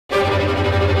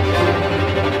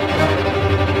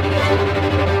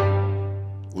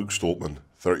Stoltman,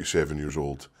 37 years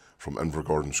old, from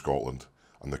Invergordon, Scotland,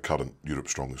 and the current Europe's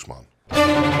strongest man.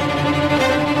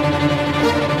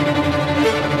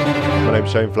 My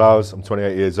name's Shane Flowers, I'm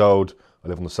 28 years old, I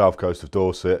live on the south coast of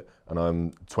Dorset, and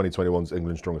I'm 2021's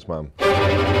England's strongest man.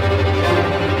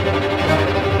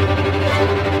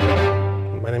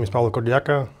 My name is Paolo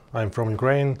Cordiaca, I'm from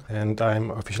Ukraine, and I'm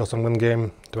official Strongman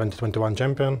Game 2021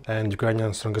 champion and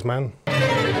Ukrainian strongest man.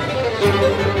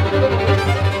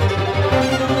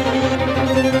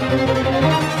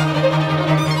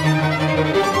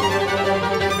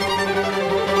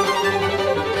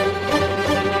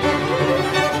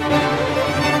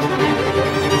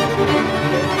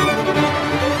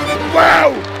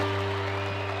 Wow!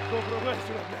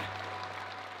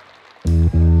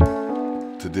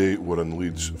 Today we're in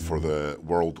Leeds for the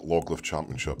World Loglift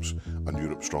Championships and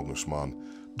Europe's Strongest Man.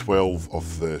 12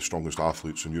 of the strongest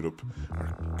athletes in Europe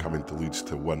are coming to Leeds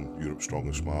to win Europe's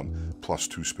Strongest Man, plus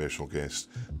 2 special guests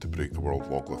to break the world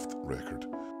loglift record.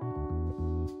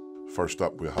 First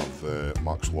up we have the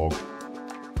max log.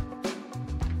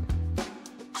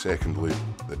 Secondly,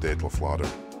 the deadlift ladder.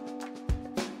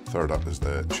 Third up is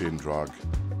the chain drag.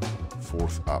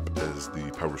 Fourth up is the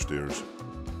power stairs.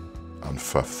 And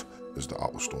fifth is the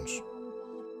Atlas stones.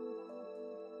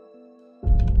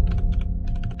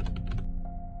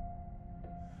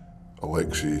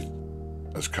 Alexei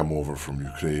has come over from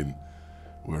Ukraine,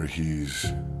 where he's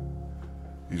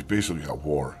basically at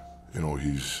war. You know,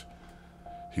 he's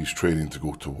training to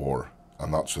go to war,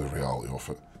 and that's the reality of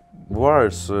it. War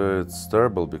is it's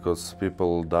terrible because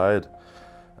people died.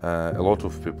 A lot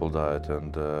of people died,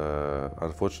 and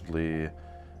unfortunately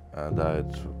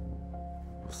died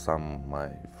some my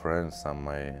friends, some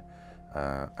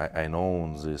I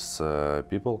know these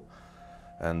people,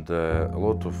 and a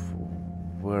lot of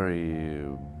very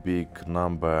big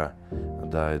number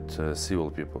died civil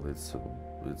people.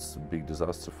 It's a big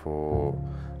disaster for,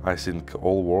 I think,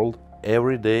 all world.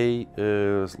 Every day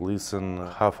listen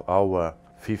half hour,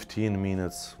 15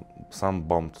 minutes, some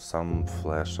bombed, some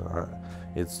flash.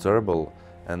 It's terrible,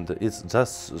 and it's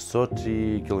just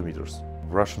 30 kilometers.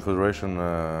 Russian Federation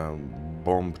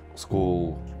bombed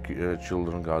school,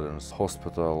 children gardens,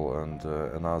 hospital, and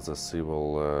another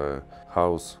civil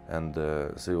house and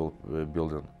civil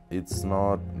building. It's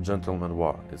not gentleman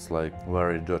war, it's like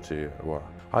very dirty war.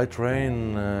 I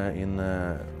train in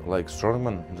like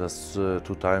Strongman just 2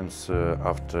 times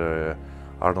after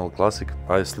Arnold Classic.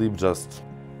 I sleep just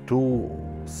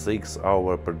 6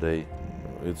 hours per day.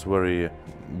 It's very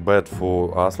bad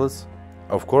for athletes.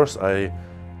 Of course, I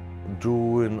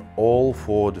doing all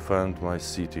for defend my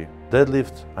city.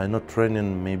 Deadlift, I'm not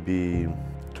training maybe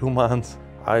 2 months.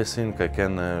 I think I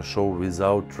can show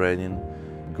without training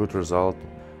good result.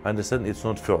 I understand it's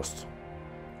not first.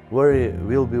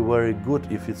 Will be very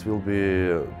good if it will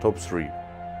be top 3.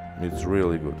 It's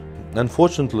really good.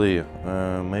 Unfortunately,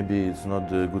 maybe it's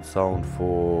not a good sound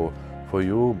for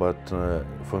you, but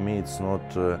for me it's not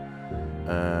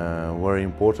very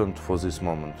important for this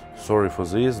moment. Sorry for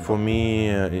this. For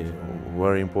me,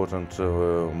 very important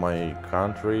my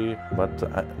country, but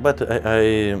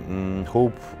I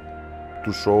hope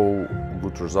to show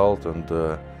good result and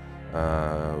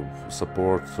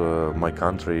support my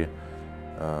country,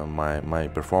 my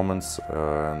performance,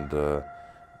 and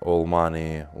all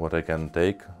money what I can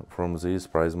take from this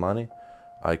prize money,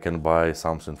 I can buy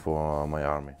something for my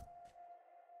army.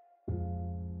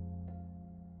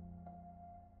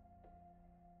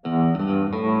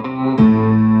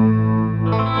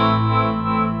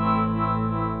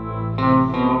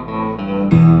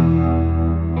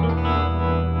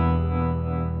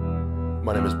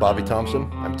 My name is Bobby Thompson.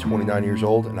 I'm 29 years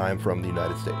old and I am from the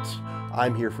United States.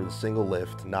 I'm here for the single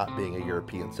lift, not being a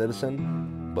European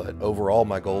citizen, but overall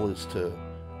my goal is to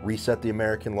reset the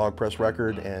American log press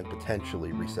record and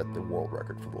potentially reset the world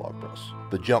record for the log press.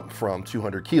 The jump from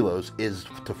 200 kilos is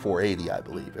to 480, I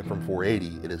believe, and from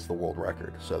 480 it is the world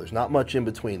record. So there's not much in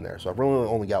between there. So I've really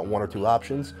only got 1 or 2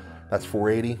 options. That's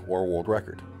 480 or a world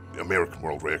record. American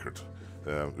world record.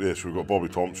 Yes, we've got Bobby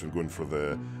Thompson going for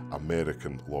the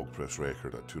American log press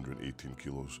record at 218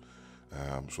 kilos.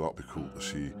 So that'll be cool to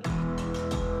see.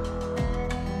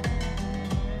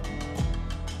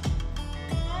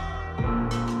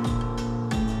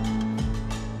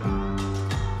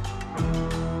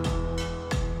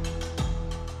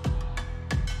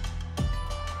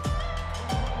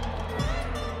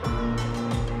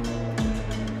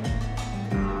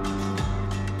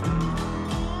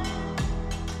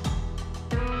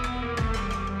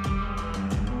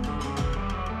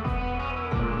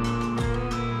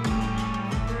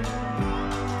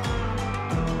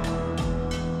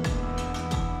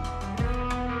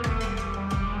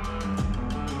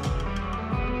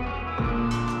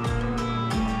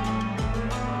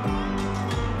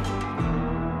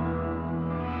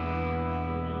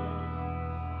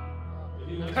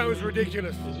 That was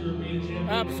ridiculous.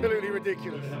 Absolutely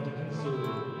ridiculous.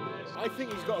 I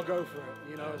think he's got to go for it.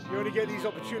 You know, you only get these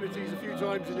opportunities a few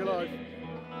times in your life.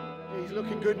 He's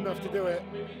looking good enough to do it.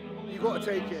 You've got to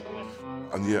take it.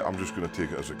 And yeah, I'm just going to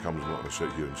take it as it comes. I'm not going to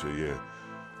sit here and say, yeah,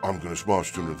 I'm going to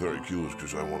smash 230 kilos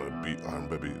because I want to beat Iron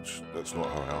Bibby. That's not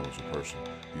how I am as a person.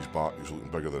 He's back, he's looking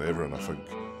bigger than ever, and I think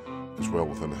it's well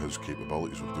within his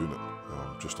capabilities of doing it,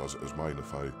 just as it is mine.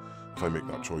 If I make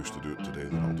that choice to do it today,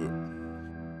 then I'll do it.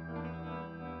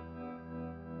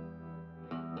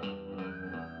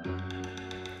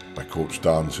 My coach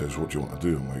Dan says, what do you want to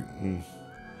do? I'm like,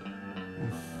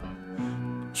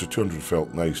 So 200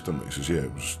 felt nice, didn't it? He says, yeah,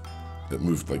 it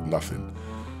moved like nothing.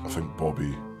 I think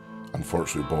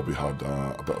unfortunately Bobby had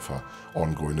a bit of an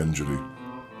ongoing injury,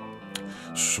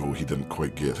 so he didn't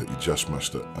quite get it, he just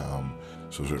missed it.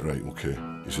 So I was like, right, okay.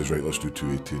 He says, right, let's do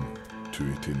 218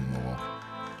 in the log.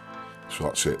 So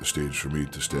that set the stage for me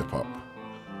to step up.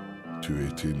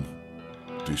 218,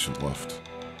 decent lift.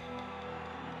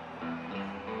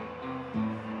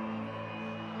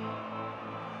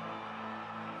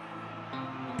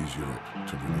 Easier up,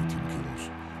 218 kilos.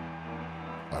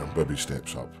 Iron Bibby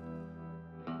steps up.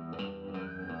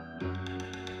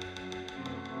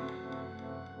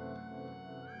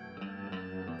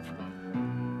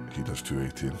 He does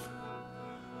 218.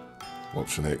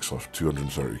 What's the next lift?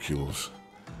 230 kilos.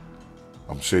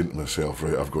 I'm saying to myself,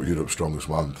 right, I've got Europe's strongest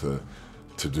man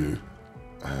to do.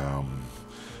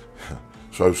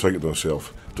 So I was thinking to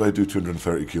myself, do I do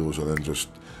 230 kilos and then just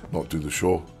not do the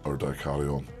show, or do I carry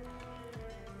on?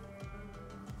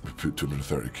 We put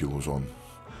 230 kilos on.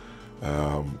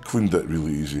 Cleaned it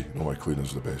really easy. You know, my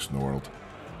cleaning's the best in the world.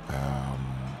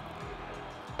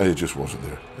 It just wasn't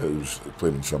there. It was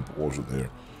plain and simple, wasn't there.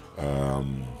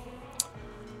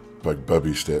 Big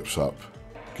Bibby steps up,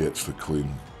 gets the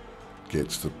clean,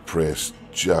 gets the press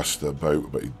just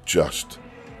about, but he just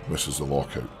misses the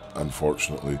lockout.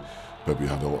 Unfortunately, Bibby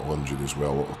had a little injury as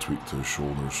well, a little tweak to his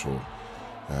shoulder, so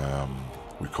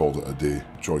we called it a day,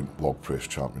 joint log press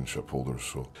championship holders.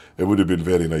 So it would have been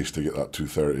very nice to get that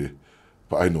 230,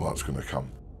 but I know that's going to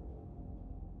come.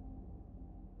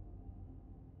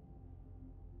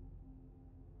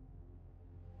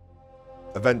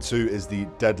 Event 2 is the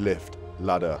deadlift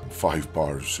ladder. 5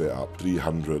 bars set up,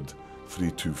 300,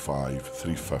 325,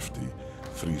 350,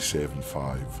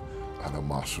 375, and a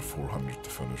massive 400 to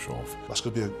finish off. That's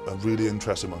going to be a really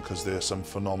interesting one because there's some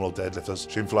phenomenal deadlifters.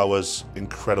 Shane Flowers,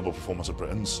 incredible performance at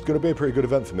Britain's. It's going to be a pretty good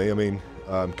event for me. I mean,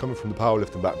 coming from the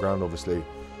powerlifting background, obviously,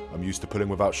 I'm used to pulling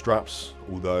without straps,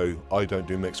 although I don't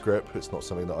do mixed grip. It's not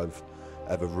something that I've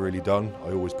ever really done.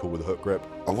 I always pull with a hook grip.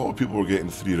 A lot of people were getting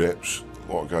 3 reps.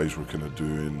 A lot of guys were kind of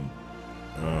doing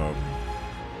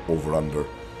over-under,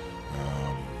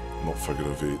 not figure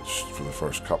of eights for the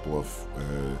first couple of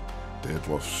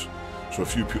deadlifts. So a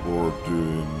few people were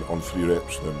doing on 3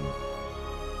 reps, then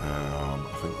I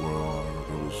think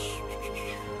there was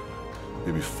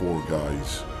maybe 4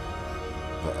 guys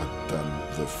that had done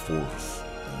the 4th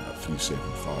at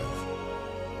 375.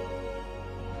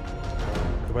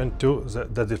 I went to the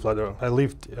deadlift ladder. I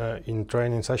lived in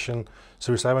training session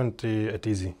 370 at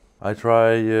easy. I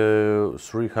try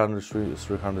 300,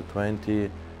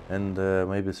 320 and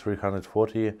maybe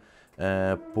 340.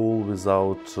 Pull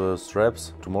without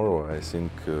straps. Tomorrow I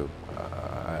think,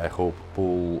 I hope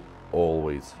pull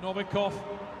always. Novikov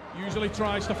usually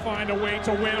tries to find a way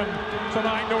to win, and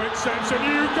tonight no exception.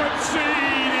 You can see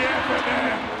the effort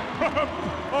there from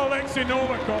Alexei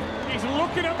Novikov. He's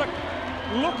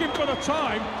looking for the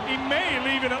time. He may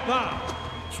leave it at that.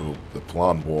 So the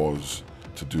plan was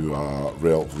to do a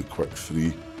relatively quick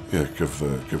 3. Yeah, give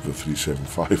the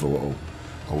 375 a little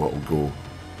go.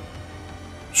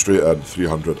 Straight in,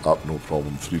 300 up, no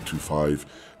problem. 325,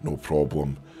 no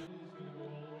problem.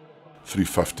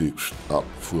 350 up,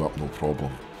 flew up, no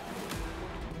problem.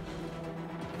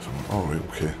 So I went, all right,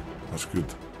 okay, that's good.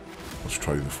 Let's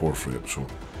try the 4th rep. So,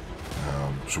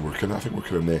 I think we're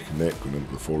kind of neck and neck going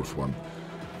into the 4th one.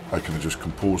 I kind of just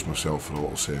composed myself for a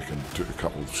little second, took a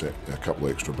couple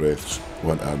extra breaths,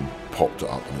 went in, popped it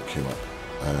up, and it came up.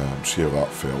 See how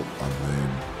that felt, and then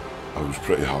I was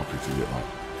pretty happy to get that.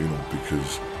 You know,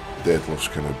 because deadlift's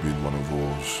kind of been one of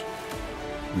those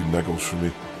wee niggles for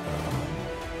me.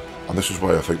 And this is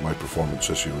why I think my performance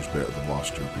this year was better than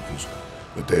last year, because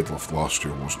the deadlift last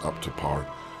year wasn't up to par.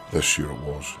 This year it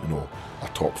was, you know, a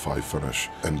top 5 finish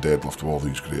in deadlift with all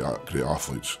these great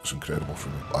athletes. It's incredible for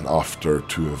me. And after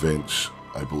 2 events,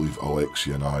 I believe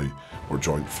Alexei and I were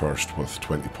joint first with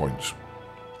 20 points.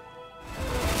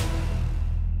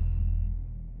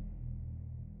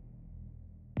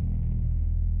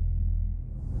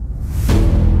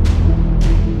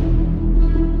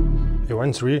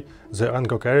 event 3, the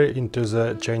anchor carry into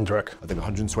the chain drag. I think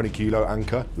 120 kilo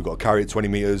anchor. We've got to carry it 20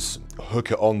 meters, hook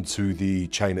it onto the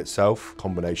chain itself,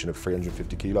 combination of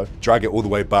 350 kilo, drag it all the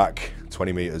way back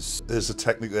 20 meters. There's a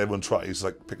technique that everyone tries,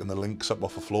 like picking the links up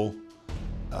off the floor.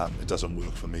 It doesn't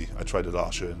work for me. I tried it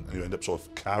last year and you end up sort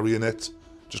of carrying it.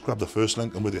 Just grab the first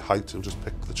link and with your height, it'll just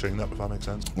pick the chain up, if that makes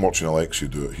sense. Watching Alexei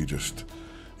do it, he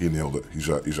nailed it. He's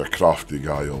a crafty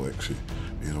guy, Alexei.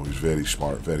 You know, he's very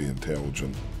smart, very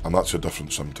intelligent. And that's the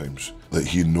difference sometimes, that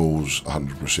he knows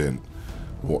 100%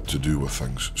 what to do with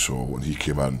things. So when he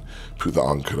came in, put the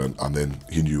anchor in, and then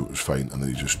he knew it was fine, and then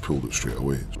he just pulled it straight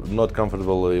away. Not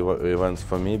comfortable events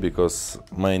for me, because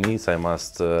my knees, I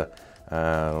must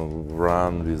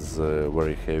run with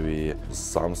very heavy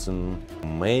something.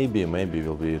 Maybe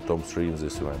will be top 3 in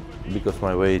this event, because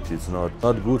my weight is not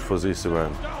good for this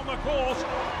event. Down the course,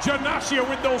 Janassia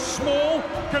with those small,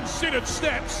 considered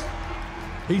steps.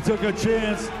 He took a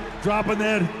chance, dropping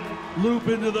that loop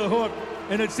into the hook,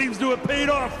 and it seems to have paid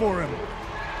off for him.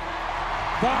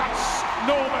 That's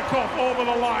Novikov over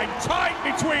the line, tight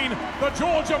between the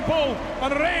Georgian Bull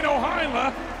and Reino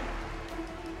Heinle.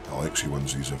 Alexei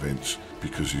wins these events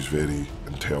because he's very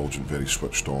intelligent, very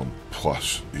switched on,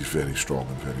 plus he's very strong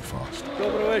and very fast.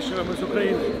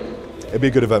 It'd be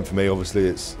a good event for me, obviously.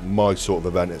 It's my sort of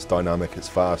event, it's dynamic, it's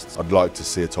fast. I'd like to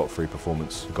see a top 3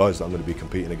 performance. The guys that I'm going to be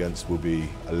competing against will be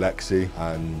Alexei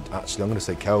and actually I'm going to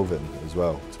say Kelvin as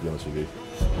well, to be honest with you.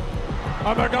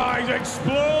 And the guys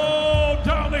explode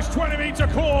down this 20-meter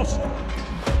course.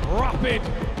 Rapid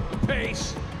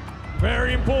pace.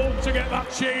 Very important to get that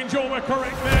changeover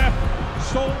correct there.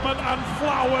 Stoltman and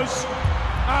Flowers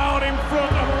out in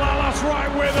front of Lalas right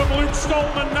with them. Luke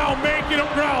Stoltman now making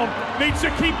up ground. Needs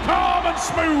to keep calm and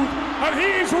smooth. And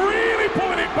he's really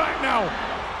pulling it back now.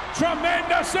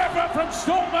 Tremendous effort from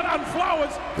Stoltman and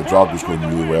Flowers. The drag was going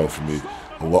really well for me.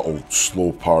 A little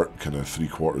slow part, kind of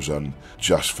 3/4 in,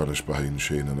 just finished behind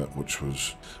Shane in it, which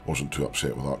wasn't too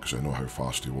upset with that because I know how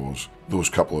fast he was. Those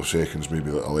couple of seconds maybe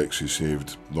that Alexei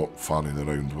saved, not fanning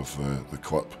around with the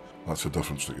clip, that's the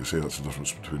difference, like you say, that's the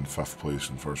difference between 5th place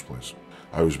and 1st place.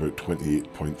 I was about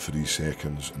 28.3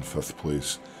 seconds in 5th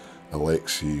place.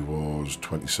 Alexei was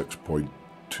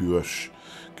 26.2-ish,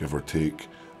 give or take,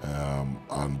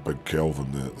 and Big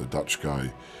Kelvin, the Dutch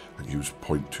guy, I think he was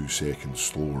 0.2 seconds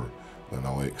slower than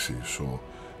Alexei, so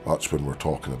that's when we're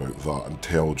talking about that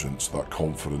intelligence, that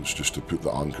confidence just to put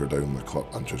the anchor down the clip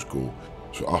and just go.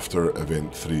 So after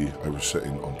event 3, I was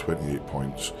sitting on 28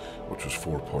 points, which was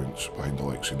 4 points behind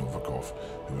Alexei Novikov,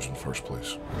 who was in 1st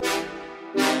place.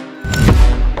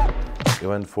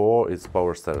 Event 4, it's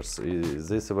power stairs.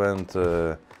 This event,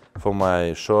 for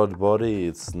my short body,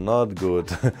 it's not good.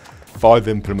 5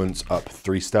 implements up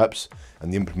 3 steps,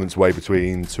 and the implements weigh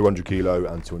between 200 kilo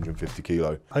and 250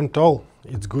 kilo. I'm tall,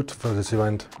 it's good for this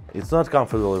event. It's not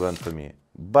comfortable event for me,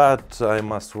 but I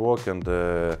must work and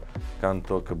can't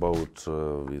talk about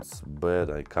it's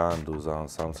bad, I can't do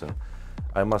something.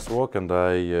 I must work and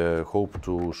I hope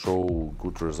to show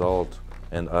good result,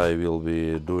 and I will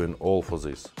be doing all for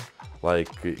this,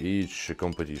 like each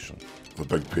competition. The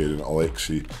big pairing,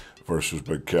 Alexei versus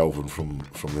Big Kelvin from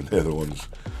the Netherlands.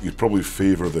 You'd probably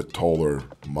favour the taller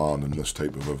man in this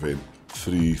type of event.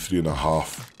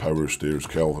 3.5 power stairs.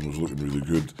 Kelvin was looking really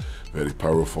good, very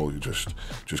powerful, just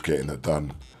getting it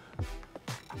done.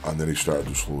 And then he started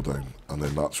to slow down, and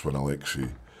then that's when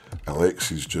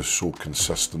Alexei's just so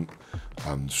consistent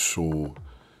and so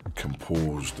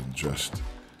composed, and just,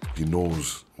 he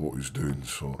knows what he's doing.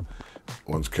 So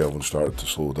once Kelvin started to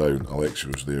slow down, Alexei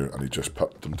was there and he just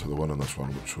pipped him to the win on this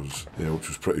one, which was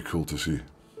pretty cool to see.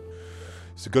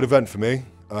 It's a good event for me.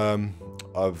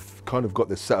 I've kind of got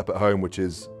this set up at home, which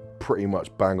is pretty much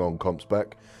bang on comp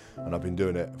spec, and I've been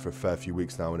doing it for a fair few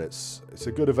weeks now, and it's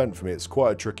a good event for me. It's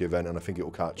quite a tricky event, and I think it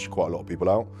will catch quite a lot of people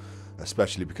out,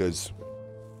 especially because,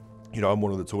 you know, I'm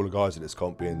one of the taller guys at this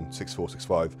comp, being 6'4",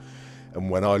 6'5", and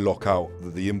when I lock out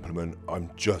the implement, I'm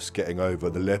just getting over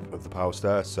the lip of the power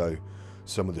stair. So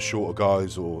some of the shorter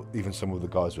guys, or even some of the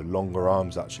guys with longer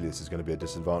arms, actually this is going to be a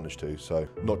disadvantage to. So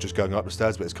not just going up the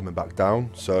stairs, but it's coming back down.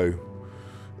 So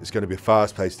it's going to be a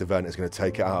fast-paced event. It's going to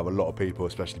take it out of a lot of people,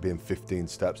 especially being 15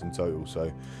 steps in total.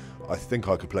 So I think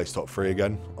I could place top 3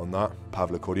 again on that.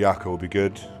 Pavla Kordiaka will be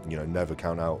good. You know, never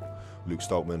count out Luke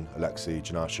Stoltman, Alexei,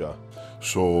 Janassia.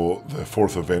 So the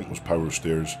 4th event was power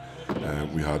stairs.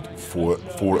 We had four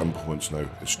implements now.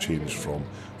 It's changed from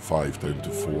 5 down to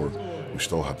 4. We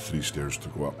still had 3 stairs to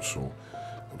go up, so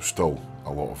it was still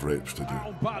a lot of reps to do.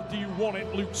 How bad do you want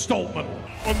it, Luke Stoltman?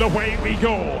 Underway we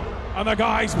go, and the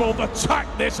guys both attack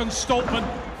this, and Stoltman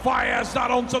fires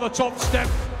that onto the top step.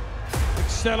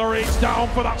 accelerates down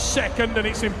for that second, and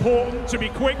it's important to be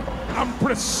quick and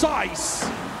precise.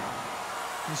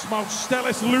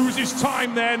 Smaustelis loses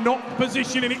time there, not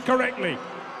positioning it correctly.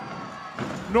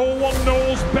 No one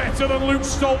knows better than Luke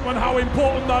Stoltman how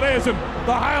important that is, and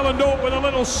the Highland Oak with a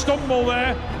little stumble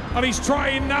there, and he's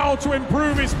trying now to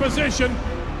improve his position.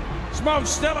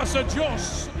 Smaustelis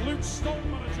adjusts, Luke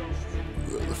Stoltman adjusts.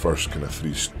 The first kind of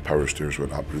 3 power stairs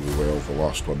went up really well. The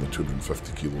last one, the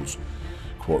 250 kilos,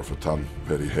 quarter of a ton,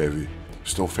 very heavy.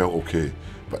 Still felt okay,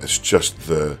 but it's just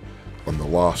on the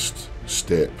last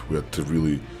step we had to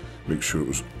really make sure it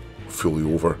was fully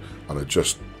over, and it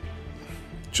just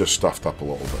stuffed up a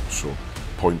little bit. So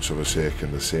points of a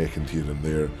second here and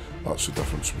there, that's the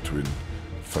difference between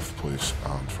 5th place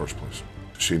and 1st place.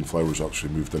 Shane Flowers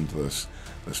actually moved into this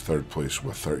 3rd place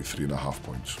with 33.5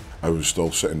 points. I was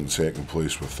still sitting in 2nd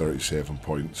place with 37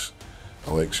 points.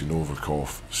 Alexei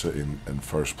Novikov sitting in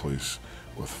 1st place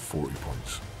with 40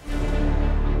 points.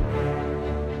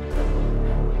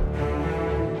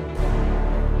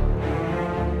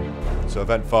 So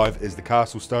event 5 is the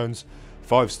Castle Stones.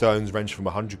 5 stones range from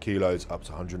 100 kilos up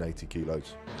to 180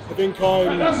 kilos. I think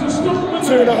I'm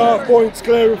 2.5 points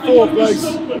clear of 4th place.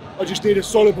 I just need a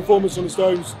solid performance on the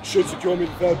stones, should secure me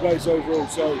the 3rd place overall.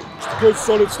 So just a good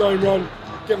solid stone run,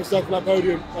 get myself on that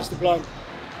podium, that's the plan.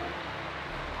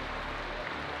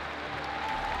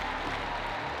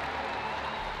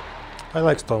 I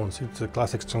like stones. It's a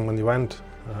classic strongman event.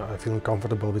 I feel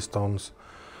comfortable with stones.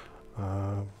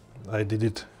 I did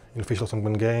it in official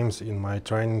strongman games, in my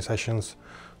training sessions.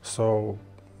 So,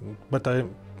 but I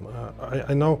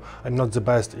know I'm not the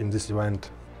best in this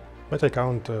event, but I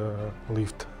can't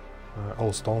lift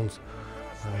all stones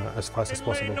as fast as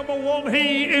possible. Number 1,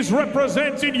 he is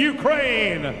representing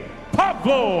Ukraine,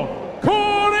 Pavlo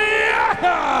Goliaths.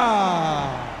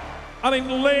 And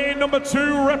in lane number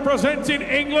 2, representing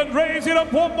England, raise it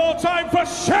up one more time for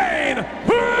Shane.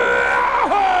 Here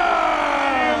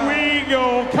we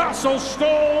go, Castle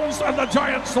Stones and the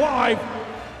Giants live.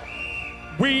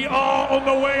 We are on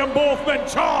the way, and both men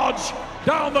charge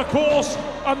down the course,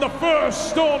 and the first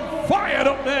stone fired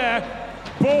up there.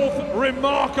 Both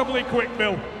remarkably quick,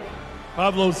 Bill.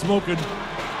 Pablo's smoking.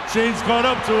 Shane's caught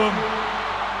up to him.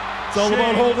 It's all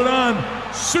about holding on.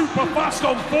 Super fast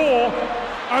on 4.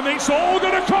 And it's all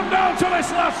going to come down to this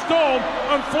last stone,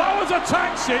 and Flowers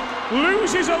attacks it,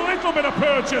 loses a little bit of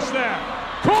purchase there.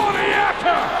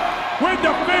 Korniaka with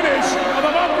the finish, and the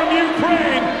man from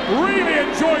Ukraine really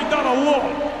enjoyed that a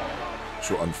lot.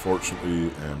 So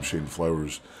unfortunately, Shane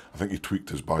Flowers, I think he tweaked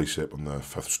his bicep on the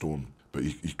 5th stone, but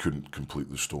he couldn't complete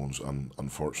the stones, and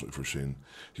unfortunately for Shane,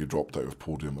 he dropped out of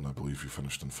podium, and I believe he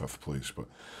finished in 5th place. But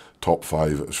top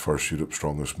 5 at his first Europe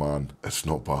Strongest Man, it's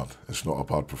not bad. It's not a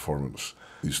bad performance.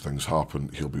 These things happen,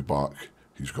 he'll be back.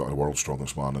 He's got a World's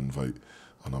Strongest Man invite,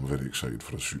 and I'm very excited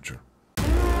for his future.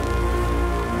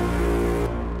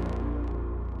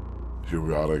 Here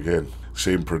we are again.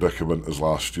 Same predicament as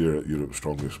last year at Europe's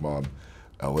Strongest Man.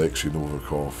 Alexei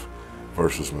Novikov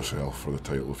versus myself for the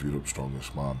title of Europe's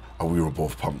Strongest Man. And we were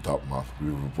both pumped up, man.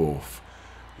 We were both,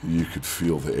 you could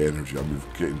feel the energy. I mean,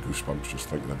 getting goosebumps just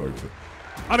thinking about it.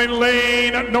 And in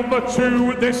lane number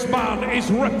 2, this man is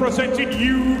representing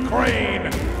Ukraine.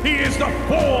 He is the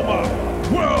former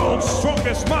World's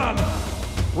Strongest Man.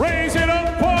 Raise it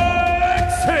up for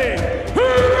Alexei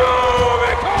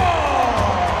Novikov!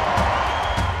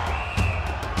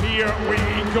 Here we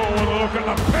go, and look at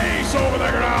the pace over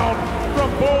the ground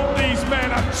from both these men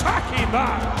attacking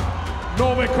that.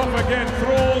 Novikov again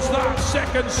throws that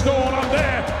 2nd stone on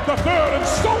there, the 3rd, and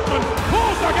Stoltman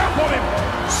closed the gap on him.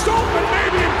 Stoltman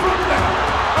maybe in front there,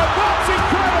 and that's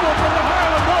incredible from the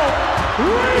Highland Oak.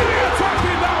 Really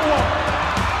attacking that one.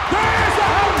 There's the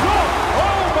hands up.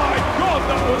 Oh my God,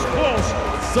 that was close.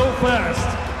 So fast.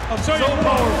 I'll tell so you what,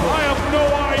 powerful. I have no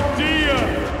idea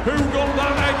who got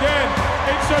that again.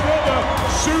 It's another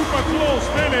super close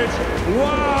finish.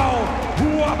 Wow,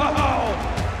 wow.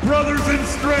 Brothers in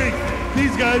strength.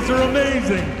 These guys are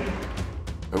amazing.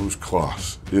 It was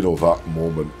class. You know, that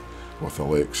moment with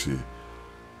Alexei,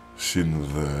 seeing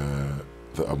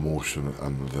the emotion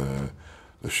and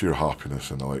the sheer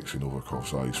happiness in Alexei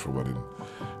Novikov's eyes for winning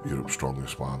Europe's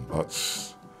Strongest Man.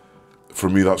 That's, for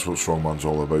me, that's what Strongman's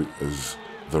all about, is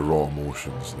the raw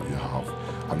emotions that you have.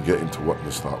 And getting to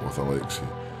witness that with Alexei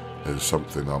is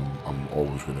something I'm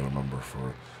always going to remember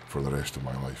for the rest of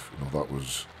my life. You know, that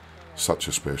was such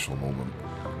a special moment.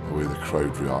 The way the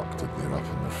crowd reacted, they're up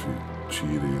on their feet,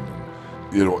 cheering, and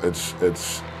you know, it's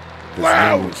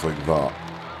moments like that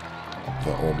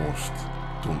that almost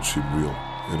don't seem real.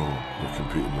 You know, we're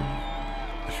competing in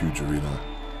a huge arena.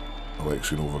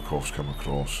 Alexei Novikov's come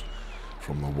across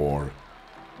from the war.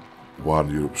 won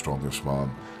Europe's Strongest Man.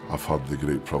 I've had the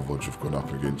great privilege of going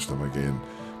up against him again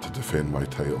to defend my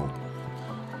title.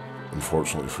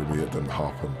 Unfortunately for me it didn't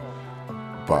happen,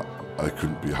 but I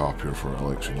couldn't be happier for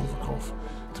Alexei Novikov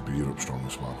to be Europe's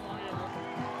Strongest Man.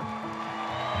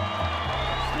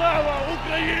 Slava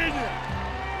Ukrainian!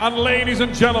 And ladies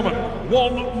and gentlemen,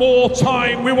 one more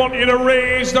time we want you to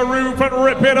raise the roof and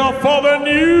rip it up for the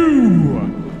new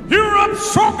Europe's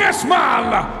Strongest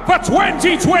Man for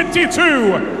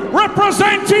 2022,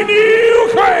 representing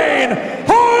Ukraine,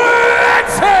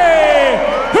 Alexei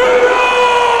Novikov!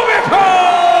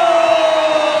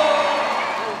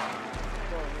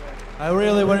 I'm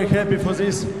really very happy for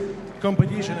this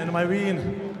competition and my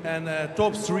win. And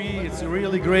top 3, it's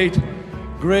really great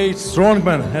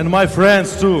strongman, and my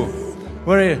friends too.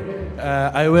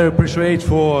 I very appreciate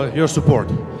for your support.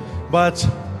 But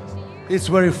it's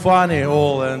very funny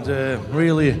all, and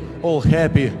really all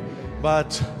happy.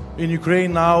 But in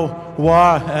Ukraine now,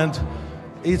 war, and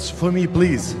it's for me,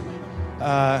 please.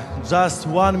 Just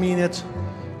 1 minute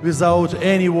without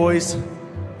any voice.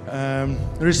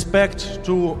 Respect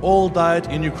to all died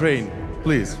in Ukraine,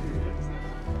 please.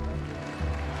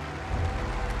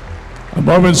 A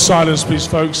moment's silence, please,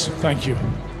 folks. Thank you.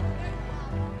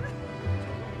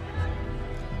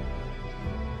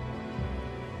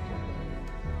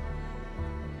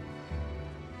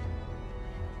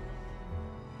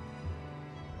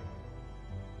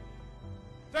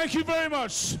 Thank you very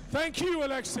much. Thank you,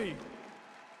 Alexei.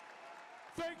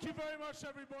 Thank you very much,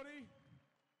 everybody.